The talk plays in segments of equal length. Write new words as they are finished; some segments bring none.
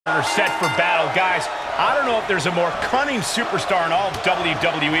Are set for battle. Guys, I don't know if there's a more cunning superstar in all of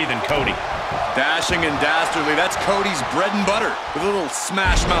WWE than Cody. Dashing and dastardly, that's Cody's bread and butter, with a little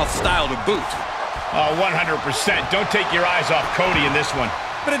smash mouth style to boot. 100%. Don't take your eyes off Cody in this one.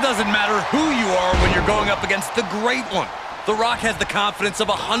 But it doesn't matter who you are when you're going up against the great one. The Rock has the confidence of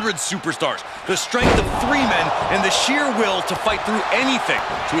 100 superstars, the strength of 3 men, and the sheer will to fight through anything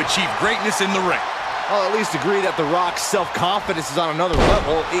to achieve greatness in the ring. I'll at least agree that The Rock's self-confidence is on another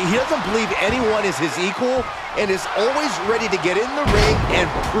level. He doesn't believe anyone is his equal and is always ready to get in the ring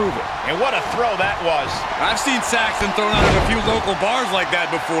and prove it. And what a throw that was. I've seen Saxton thrown out of a few local bars like that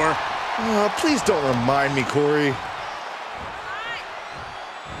before. Please don't remind me, Corey.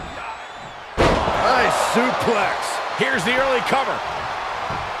 Nice suplex. Here's the early cover.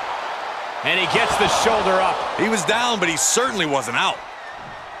 And he gets the shoulder up. He was down, but he certainly wasn't out.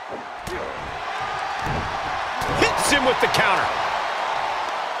 Hits him with the counter.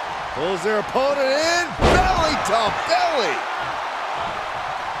 Pulls their opponent in. Belly to belly.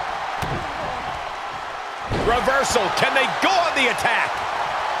 Reversal. Can they go on the attack?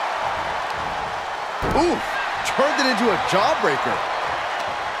 Ooh, turned it into a jawbreaker.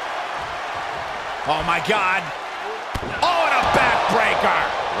 Oh, my God. Oh, and a backbreaker.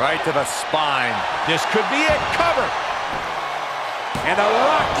 Right to the spine. This could be it. Cover. And The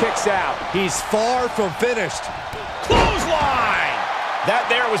Rock kicks out. He's far from finished. Clothesline! That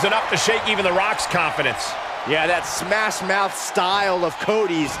there was enough to shake even The Rock's confidence. Yeah, that smash mouth style of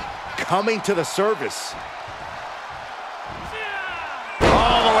Cody's coming to the surface.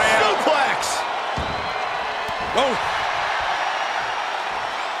 All the way out. Suplex! Oh!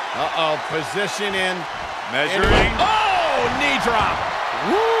 Uh-oh, position in. Measuring. Oh, knee drop.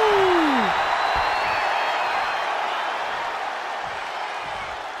 Woo!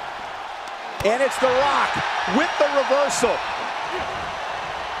 And it's The Rock with the reversal.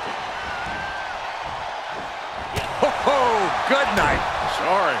 Oh, good night.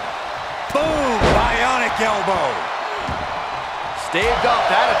 Sorry. Boom, bionic elbow. Staved off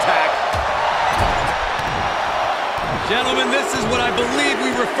that attack. Gentlemen, this is what I believe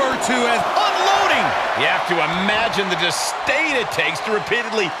we refer to as Unloading! You have to imagine the disdain it takes to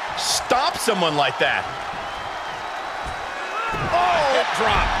repeatedly stop someone like that. Oh, hip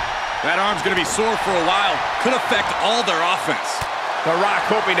drop. That arm's going to be sore for a while. Could affect all their offense. The Rock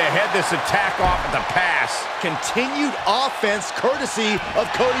hoping to head this attack off at the pass. Continued offense courtesy of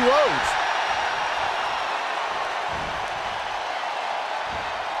Cody Rhodes.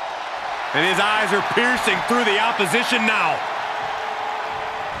 And his eyes are piercing through the opposition now.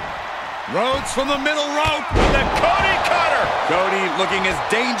 Rhodes from the middle rope. The Cody cutter. Cody looking as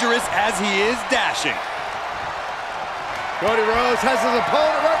dangerous as he is dashing. Cody Rhodes has his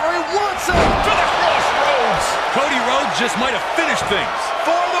opponent. Referee wants him. To the crossroads. Cody Rhodes just might have finished things.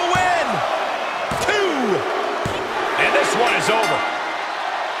 For the win. 2. And this one is over.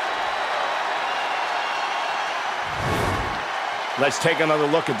 Let's take another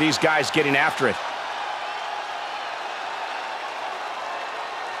look at these guys getting after it.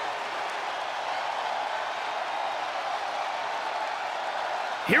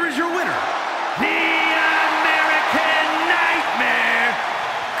 Here is your winner, the American Nightmare,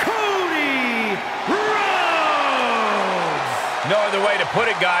 Cody Rhodes. No other way to put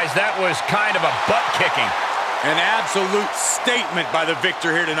it, guys. That was kind of a butt-kicking. An absolute statement by the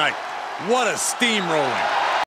victor here tonight. What a steamrolling.